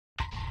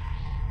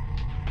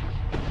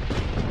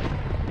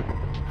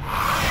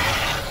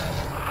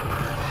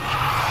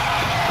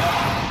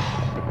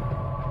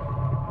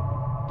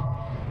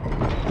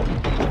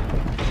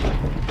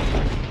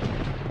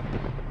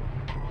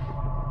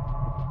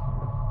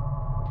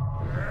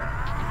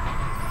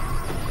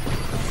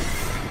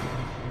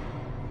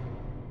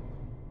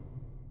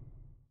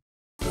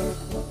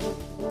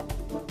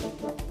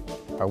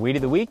Our weed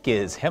of the week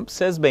is Hemp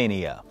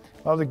Sesbania.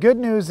 Well, the good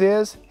news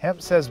is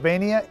Hemp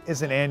Sesbania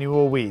is an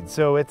annual weed,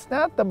 so it's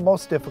not the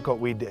most difficult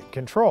weed to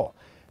control.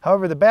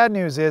 However, the bad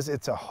news is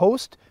it's a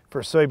host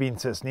for soybean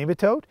cyst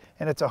nematode,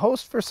 and it's a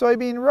host for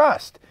soybean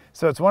rust.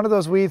 So it's one of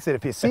those weeds that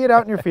if you see it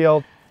out in your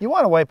field, you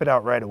want to wipe it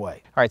out right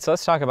away. All right, so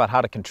let's talk about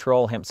how to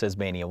control Hemp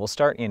Sesbania. We'll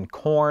start in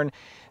corn.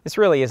 This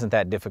really isn't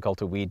that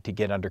difficult a weed to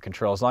get under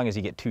control as long as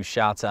you get 2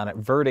 shots on it.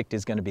 Verdict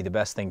is going to be the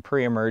best thing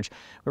pre-emerge.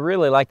 We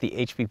really like the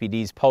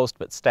HPPD's post,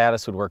 but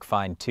status would work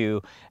fine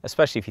too,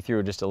 especially if you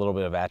threw just a little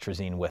bit of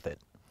atrazine with it.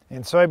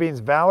 In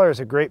soybeans, Valor is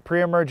a great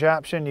pre-emerge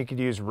option. You could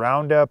use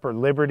Roundup or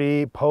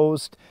Liberty,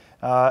 Post.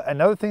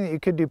 Another thing that you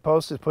could do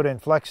post is put in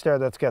FlexStar.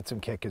 That's got some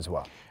kick as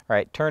well. All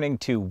right, turning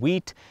to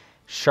wheat,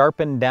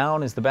 Sharpen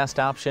Down is the best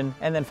option,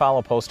 and then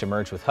follow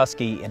post-emerge with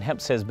Husky, and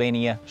Hemp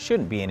Sesbania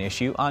shouldn't be an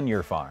issue on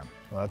your farm.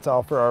 Well, that's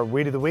all for our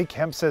Weed of the Week,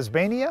 Hemp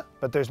Sesbania,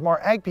 but there's more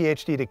Ag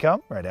PhD to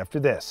come right after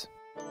this.